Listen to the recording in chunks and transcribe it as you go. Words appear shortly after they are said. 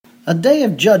A day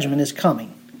of judgment is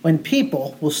coming when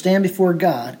people will stand before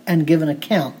God and give an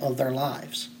account of their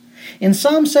lives. In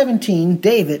Psalm 17,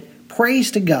 David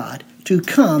prays to God to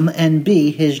come and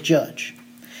be his judge.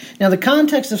 Now, the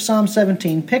context of Psalm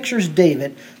 17 pictures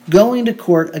David going to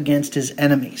court against his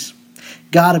enemies.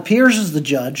 God appears as the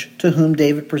judge to whom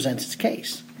David presents his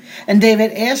case. And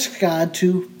David asks God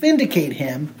to vindicate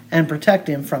him and protect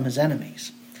him from his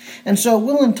enemies. And so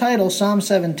we'll entitle Psalm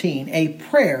 17, A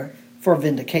Prayer for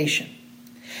Vindication.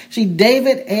 See,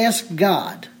 David asked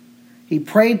God, he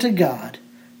prayed to God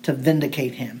to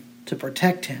vindicate him, to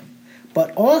protect him,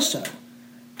 but also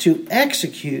to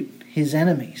execute his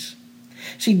enemies.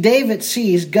 See, David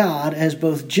sees God as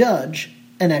both judge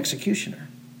and executioner.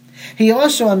 He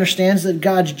also understands that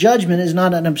God's judgment is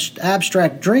not an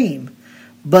abstract dream,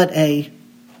 but a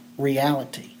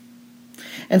reality.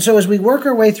 And so as we work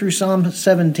our way through Psalm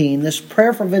 17, this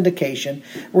prayer for vindication,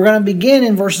 we're going to begin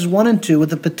in verses 1 and 2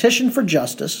 with a petition for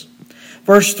justice.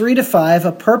 Verse 3 to 5,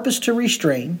 a purpose to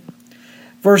restrain.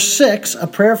 Verse 6, a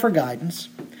prayer for guidance.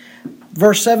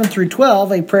 Verse 7 through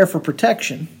 12, a prayer for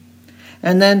protection.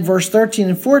 And then verse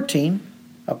 13 and 14,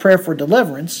 a prayer for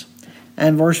deliverance.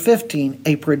 And verse 15,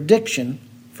 a prediction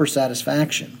for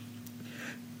satisfaction.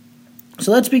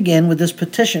 So let's begin with this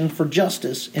petition for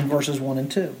justice in verses 1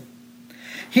 and 2.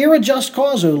 Hear a just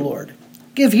cause, O Lord.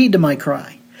 Give heed to my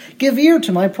cry. Give ear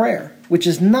to my prayer, which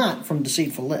is not from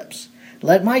deceitful lips.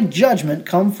 Let my judgment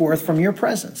come forth from your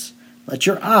presence. Let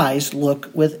your eyes look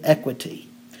with equity.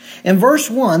 In verse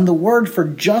 1, the word for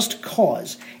just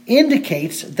cause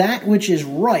indicates that which is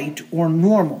right or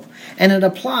normal, and it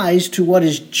applies to what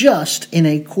is just in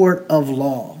a court of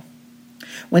law.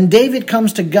 When David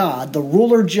comes to God, the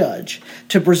ruler judge,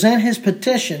 to present his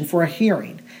petition for a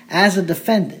hearing as a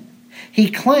defendant, he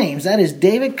claims, that is,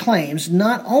 David claims,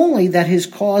 not only that his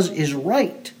cause is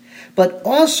right, but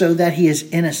also that he is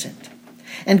innocent.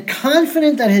 And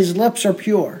confident that his lips are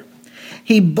pure,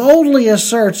 he boldly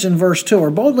asserts in verse 2, or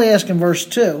boldly asks in verse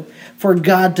 2, for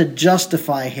God to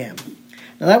justify him.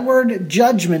 Now that word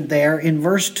judgment there in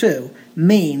verse 2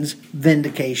 means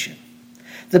vindication.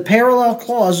 The parallel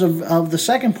clause of the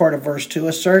second part of verse 2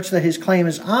 asserts that his claim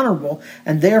is honorable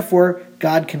and therefore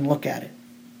God can look at it.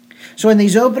 So in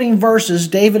these opening verses,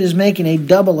 David is making a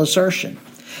double assertion.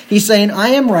 He's saying, I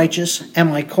am righteous and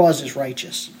my cause is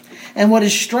righteous. And what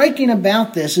is striking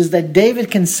about this is that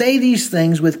David can say these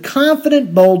things with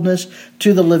confident boldness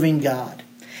to the living God.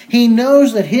 He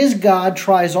knows that his God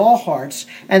tries all hearts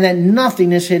and that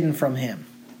nothing is hidden from him.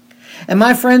 And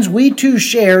my friends, we too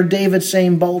share David's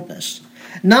same boldness.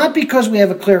 Not because we have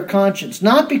a clear conscience,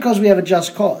 not because we have a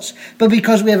just cause, but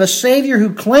because we have a Savior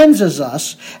who cleanses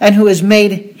us and who has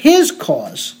made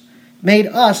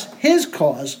us his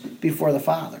cause before the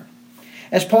Father.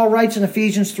 As Paul writes in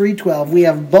Ephesians 3:12, we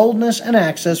have boldness and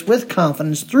access with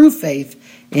confidence through faith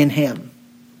in him.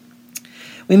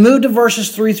 We move to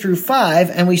verses 3 through 5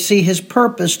 and we see his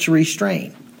purpose to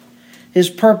restrain.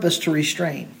 His purpose to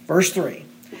restrain. Verse 3,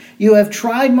 you have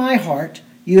tried my heart,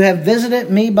 you have visited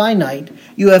me by night,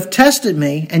 you have tested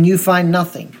me, and you find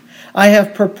nothing. I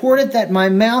have purported that my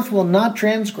mouth will not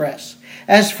transgress.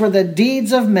 As for the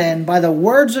deeds of men, by the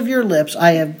words of your lips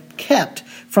I have kept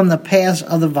from the paths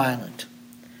of the violent.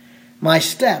 My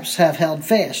steps have held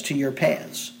fast to your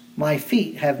paths. My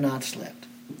feet have not slipped.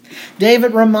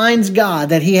 David reminds God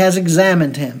that he has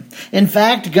examined him. In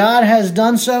fact, God has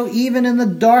done so even in the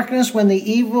darkness when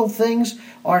the evil things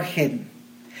are hidden.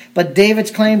 But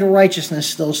David's claim to righteousness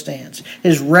still stands.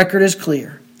 His record is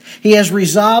clear. He has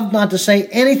resolved not to say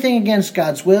anything against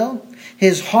God's will.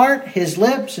 His heart, his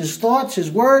lips, his thoughts,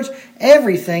 his words,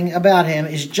 everything about him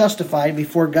is justified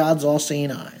before God's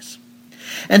all-seeing eyes.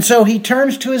 And so he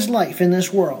turns to his life in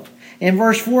this world. In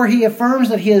verse 4, he affirms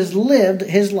that he has lived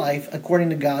his life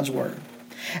according to God's word.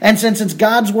 And since it's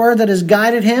God's word that has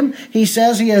guided him, he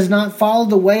says he has not followed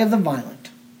the way of the violent.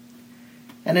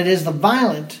 And it is the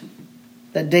violent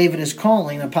that David is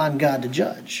calling upon God to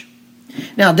judge.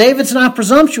 Now, David's not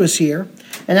presumptuous here,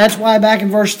 and that's why back in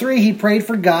verse 3, he prayed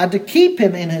for God to keep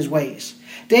him in his ways.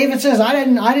 David says, I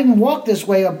didn't walk this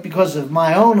way because of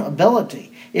my own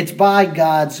ability. It's by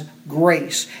God's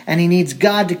grace, and he needs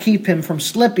God to keep him from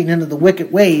slipping into the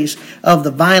wicked ways of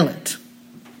the violent.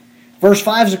 Verse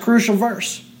 5 is a crucial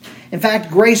verse. In fact,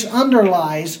 grace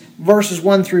underlies verses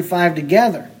 1 through 5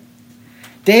 together.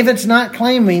 David's not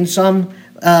claiming some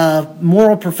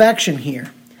moral perfection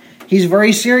here. He's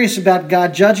very serious about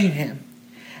God judging him.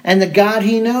 And the God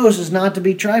he knows is not to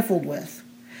be trifled with.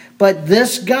 But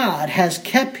this God has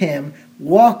kept him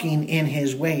walking in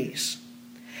his ways.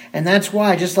 And that's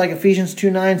why, just like Ephesians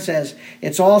 2:9 says,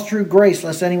 it's all through grace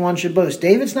lest anyone should boast.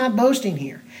 David's not boasting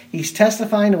here. He's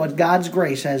testifying to what God's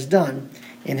grace has done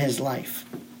in his life.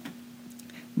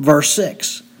 Verse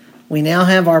 6. We now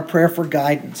have our prayer for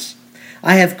guidance.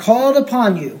 I have called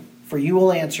upon you, for you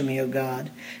will answer me, O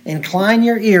God. Incline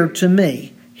your ear to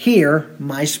me. Hear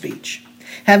my speech.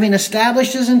 Having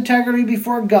established his integrity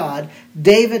before God,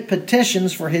 David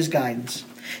petitions for his guidance.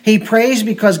 He prays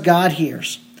because God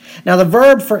hears. Now the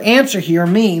verb for answer here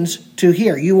means to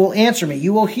hear. You will answer me.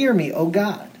 You will hear me, O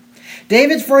God.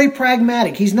 David's very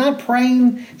pragmatic. He's not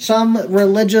praying some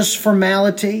religious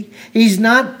formality. He's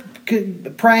not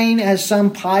praying as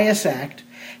some pious act.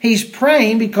 He's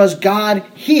praying because God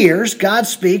hears, God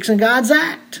speaks, and God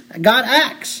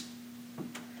acts.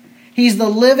 He's the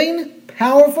living,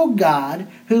 powerful God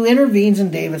who intervenes in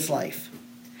David's life.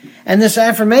 And this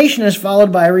affirmation is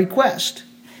followed by a request.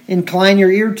 Incline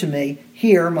your ear to me,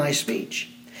 hear my speech.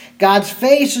 God's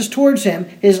face is towards him,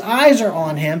 his eyes are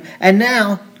on him, and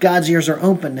now God's ears are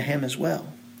open to him as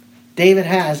well. David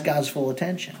has God's full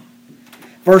attention.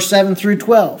 Verse 7 through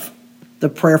 12, the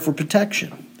prayer for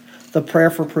protection. The prayer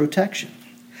for protection.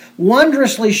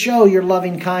 Wondrously show your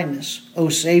loving kindness, O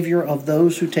Savior of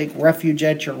those who take refuge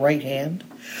at your right hand,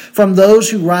 from those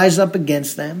who rise up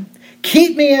against them.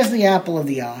 Keep me as the apple of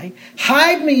the eye.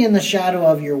 Hide me in the shadow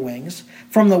of your wings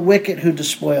from the wicked who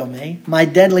despoil me, my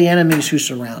deadly enemies who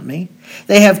surround me.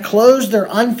 They have closed their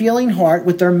unfeeling heart.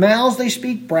 With their mouths they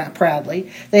speak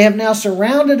proudly. They have now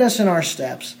surrounded us in our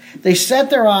steps. They set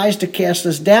their eyes to cast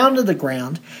us down to the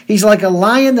ground. He's like a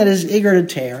lion that is eager to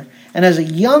tear, and as a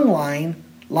young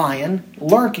lion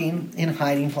lurking in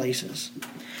hiding places.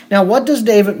 Now, what does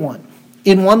David want?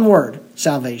 In one word,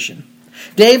 salvation.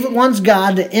 David wants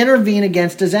God to intervene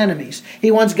against his enemies.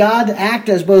 He wants God to act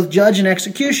as both judge and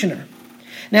executioner.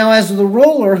 Now, as the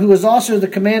ruler who is also the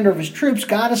commander of his troops,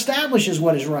 God establishes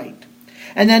what is right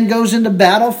and then goes into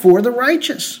battle for the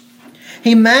righteous.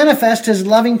 He manifests his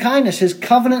loving kindness, his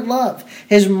covenant love,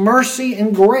 his mercy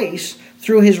and grace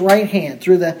through his right hand,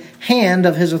 through the hand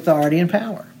of his authority and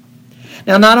power.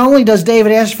 Now, not only does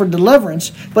David ask for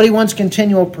deliverance, but he wants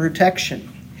continual protection.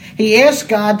 He asks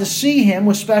God to see him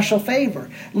with special favor.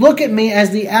 Look at me as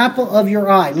the apple of your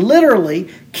eye. Literally,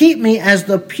 keep me as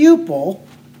the pupil,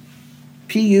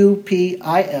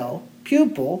 P-U-P-I-L,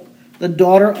 pupil, the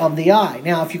daughter of the eye.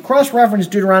 Now, if you cross-reference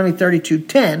Deuteronomy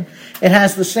 32:10, it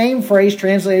has the same phrase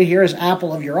translated here as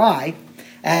apple of your eye,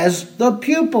 as the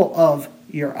pupil of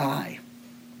your eye.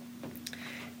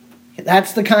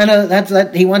 That's the kind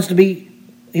of, he wants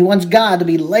God to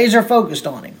be laser focused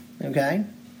on him, okay?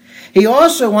 He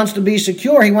also wants to be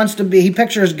secure. He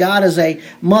pictures God as a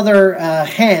mother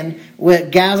hen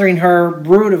gathering her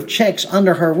brood of chicks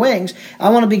under her wings. I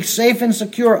want to be safe and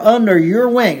secure under your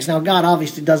wings. Now, God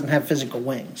obviously doesn't have physical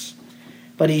wings,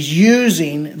 but he's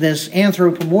using this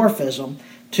anthropomorphism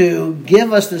to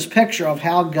give us this picture of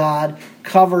how God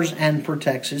covers and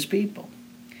protects his people.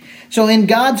 So in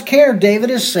God's care, David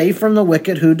is safe from the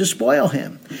wicked who despoil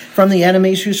him, from the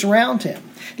enemies who surround him.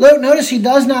 Notice he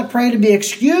does not pray to be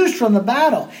excused from the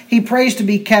battle. He prays to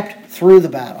be kept through the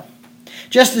battle.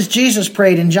 Just as Jesus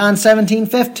prayed in John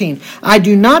 17:15, I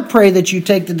do not pray that you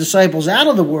take the disciples out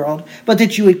of the world, but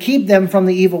that you would keep them from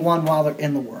the evil one while they're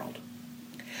in the world.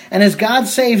 And as God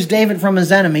saves David from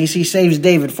his enemies, he saves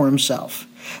David for himself.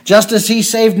 Just as he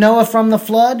saved Noah from the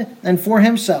flood and for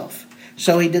himself,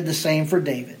 so he did the same for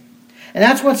David. And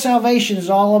that's what salvation is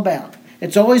all about.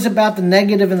 It's always about the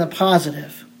negative and the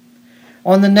positive.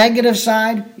 On the negative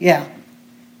side,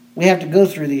 we have to go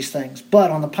through these things. But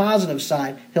on the positive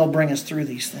side, he'll bring us through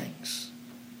these things.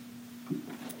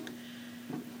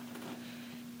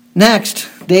 Next,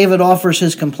 David offers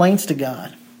his complaints to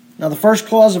God. Now, the first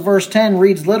clause of verse 10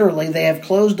 reads literally, they have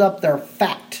closed up their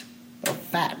fat. Or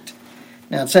fat.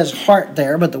 Now, it says heart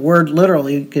there, but the word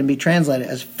literally can be translated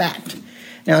as fat.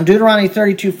 Now, in Deuteronomy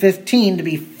 32:15, to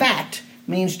be fat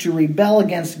means to rebel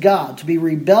against God. To be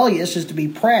rebellious is to be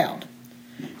proud.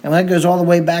 And that goes all the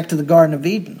way back to the Garden of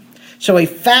Eden. So a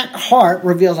fat heart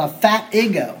reveals a fat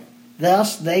ego.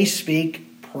 Thus, they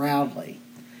speak proudly.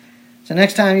 So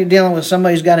next time you're dealing with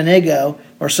somebody who's got an ego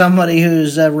or somebody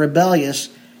who's rebellious,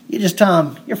 you just tell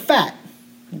them, you're fat.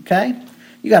 Okay?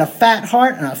 You got a fat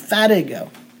heart and a fat ego.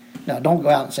 Now, don't go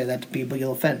out and say that to people.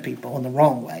 You'll offend people in the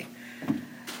wrong way.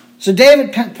 So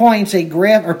David paints a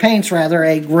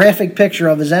graphic picture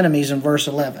of his enemies in verse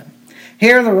 11.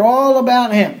 Here they're all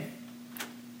about him.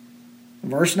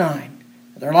 Verse 9.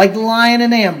 They're like the lion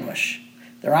in ambush.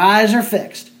 Their eyes are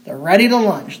fixed. They're ready to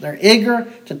lunge. They're eager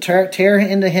to tear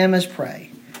into him as prey.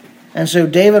 And so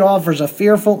David offers a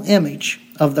fearful image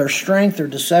of their strength, their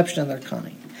deception, and their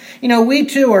cunning. We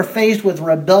too are faced with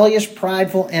rebellious,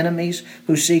 prideful enemies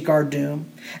who seek our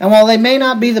doom. And while they may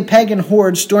not be the pagan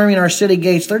horde storming our city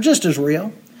gates, they're just as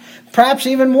real, perhaps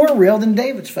even more real than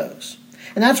David's foes.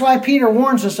 And that's why Peter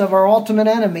warns us of our ultimate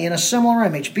enemy in a similar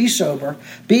image. Be sober,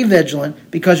 be vigilant,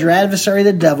 because your adversary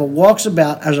the devil walks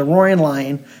about as a roaring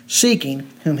lion, seeking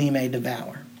whom he may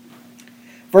devour.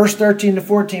 Verse 13 to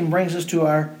 14 brings us to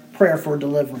our prayer for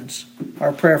deliverance.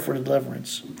 Our prayer for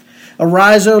deliverance.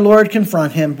 Arise, O Lord,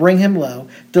 confront him, bring him low.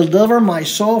 Deliver my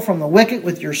soul from the wicked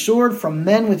with your sword, from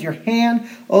men with your hand,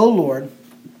 O Lord,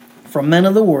 from men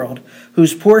of the world,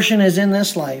 whose portion is in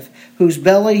this life, whose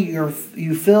belly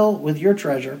you fill with your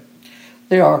treasure.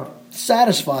 They are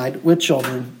satisfied with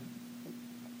children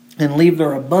and leave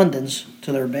their abundance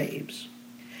to their babes.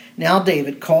 Now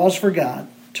David calls for God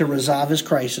to resolve his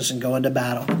crisis and go into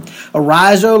battle.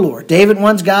 Arise, O Lord. David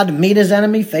wants God to meet his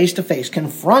enemy face to face,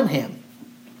 confront him.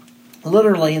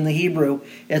 Literally in the Hebrew,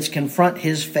 it's confront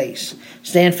his face.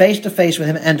 Stand face to face with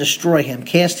him and destroy him,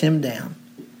 cast him down.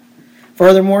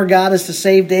 Furthermore, God is to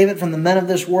save David from the men of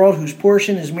this world whose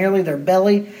portion is merely their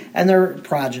belly and their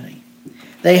progeny.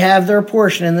 They have their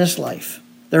portion in this life.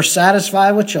 They're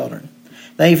satisfied with children.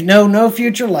 They know no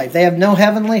future life. They have no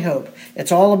heavenly hope.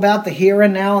 It's all about the here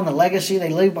and now and the legacy they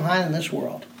leave behind in this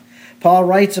world. Paul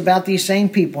writes about these same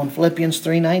people in Philippians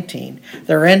 3:19.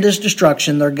 Their end is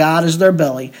destruction, their God is their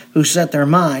belly, who set their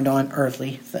mind on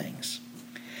earthly things.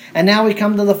 And now we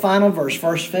come to the final verse,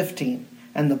 verse 15,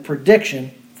 and the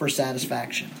prediction for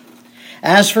satisfaction.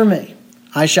 As for me,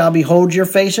 I shall behold your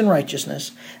face in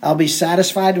righteousness. I'll be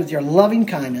satisfied with your loving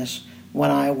kindness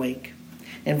when I awake.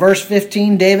 In verse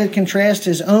 15, David contrasts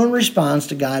his own response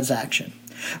to God's action.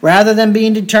 Rather than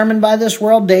being determined by this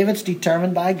world, David's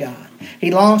determined by God.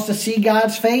 He longs to see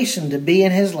God's face and to be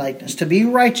in his likeness, to be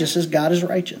righteous as God is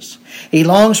righteous. He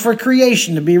longs for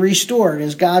creation to be restored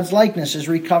as God's likeness is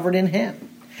recovered in him.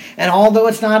 And although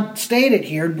it's not stated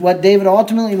here, what David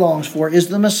ultimately longs for is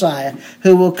the Messiah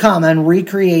who will come and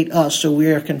recreate us so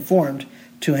we are conformed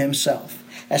to himself.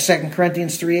 As 2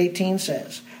 Corinthians 3:18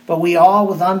 says, but we all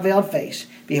with unveiled face,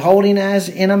 beholding as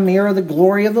in a mirror the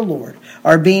glory of the Lord,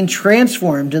 are being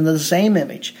transformed into the same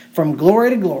image from glory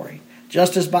to glory,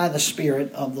 just as by the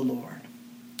Spirit of the Lord.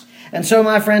 And so,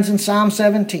 my friends, in Psalm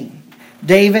 17,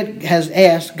 David has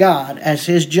asked God as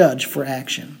his judge for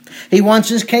action. He wants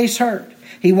his case heard.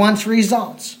 He wants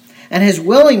results. And his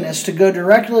willingness to go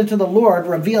directly to the Lord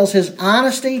reveals his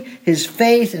honesty, his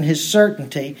faith, and his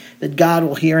certainty that God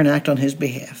will hear and act on his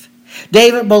behalf.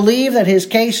 David believed that his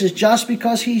case is just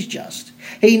because he's just.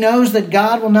 He knows that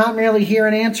God will not merely hear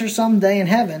and answer someday in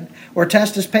heaven or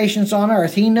test his patience on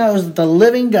earth. He knows that the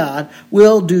living God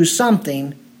will do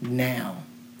something now.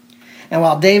 And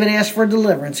while David asked for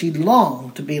deliverance, he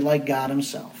longed to be like God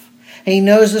himself. He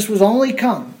knows this was only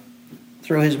come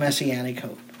through his messianic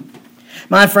hope.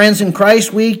 My friends, in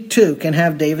Christ, we too can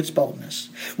have David's boldness.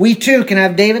 We too can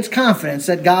have David's confidence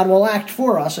that God will act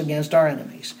for us against our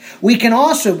enemies. We can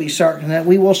also be certain that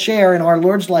we will share in our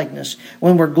Lord's likeness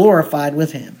when we're glorified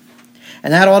with him.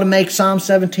 And that ought to make Psalm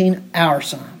 17 our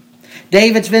psalm.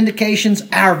 David's vindication's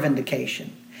our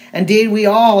vindication. Indeed, we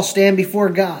all stand before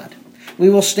God. We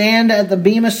will stand at the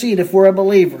bema seat if we're a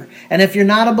believer. And if you're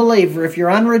not a believer, if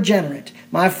you're unregenerate,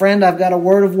 my friend, I've got a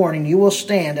word of warning. You will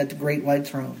stand at the great white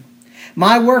throne.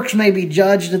 My works may be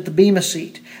judged at the bema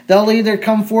seat. They'll either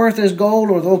come forth as gold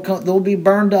or they'll be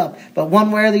burned up. But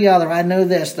one way or the other, I know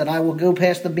this, that I will go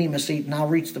past the bema seat and I'll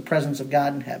reach the presence of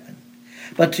God in heaven.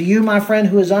 But to you, my friend,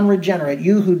 who is unregenerate,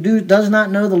 you who does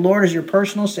not know the Lord as your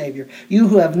personal Savior, you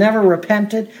who have never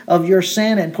repented of your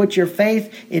sin and put your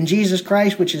faith in Jesus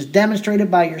Christ, which is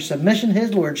demonstrated by your submission to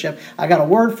his lordship, I got a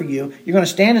word for you. You're going to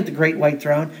stand at the great white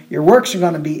throne. Your works are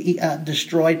going to be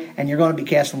destroyed, and you're going to be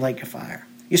cast in the lake of fire.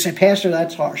 You say, Pastor,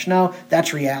 that's harsh. No,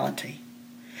 that's reality.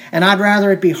 And I'd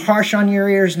rather it be harsh on your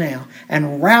ears now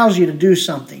and rouse you to do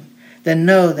something than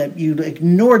know that you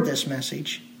ignored this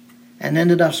message and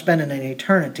ended up spending an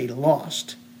eternity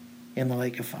lost in the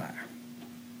lake of fire.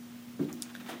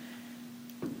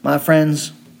 My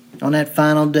friends, on that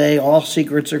final day, all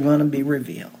secrets are going to be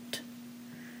revealed.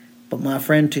 But my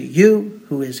friend, to you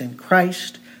who is in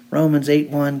Christ, Romans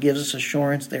 8:1 gives us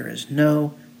assurance there is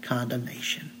no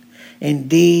condemnation.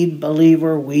 Indeed,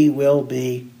 believer, we will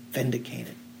be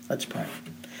vindicated. Let's pray.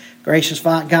 Gracious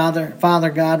Father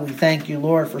God, we thank you,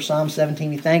 Lord, for Psalm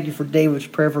 17. We thank you for David's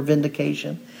prayer for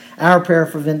vindication, our prayer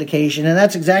for vindication. And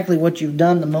that's exactly what you've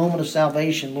done the moment of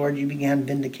salvation, Lord. You began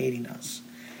vindicating us.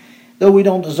 Though we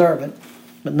don't deserve it,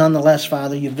 but nonetheless,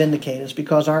 Father, you vindicate us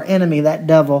because our enemy, that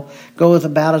devil, goeth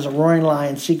about as a roaring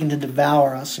lion seeking to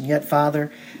devour us. And yet,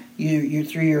 Father, you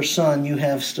through your Son, you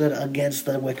have stood against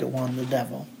the wicked one, the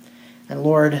devil. And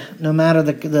Lord, no matter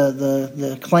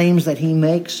the claims that he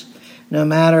makes, no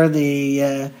matter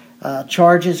the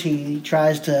charges he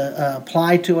tries to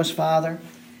apply to us, Father,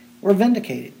 we're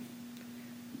vindicated.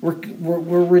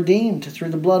 We're redeemed through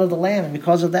the blood of the Lamb, and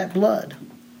because of that blood,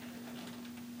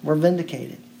 we're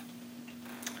vindicated.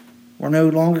 We're no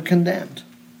longer condemned,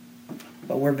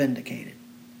 but we're vindicated.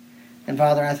 And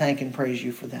Father, I thank and praise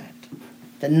you for that.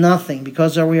 That nothing,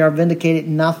 because we are vindicated,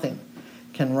 nothing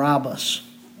can rob us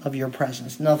of your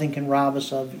presence. Nothing can rob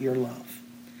us of your love.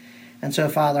 And so,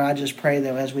 Father, I just pray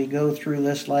that as we go through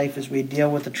this life, as we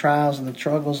deal with the trials and the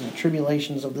struggles and the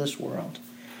tribulations of this world,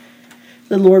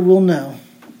 the Lord will know,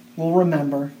 will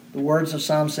remember the words of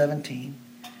Psalm 17,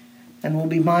 and will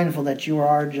be mindful that you are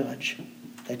our judge,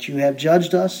 that you have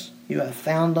judged us, you have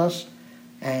found us,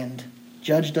 and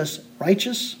judged us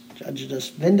righteous, judged us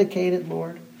vindicated,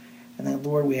 Lord, and that,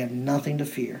 Lord, we have nothing to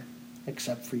fear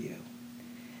except for you.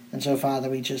 And so, Father,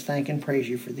 we just thank and praise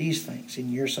you for these things in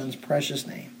your Son's precious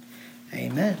name.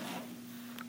 Amen.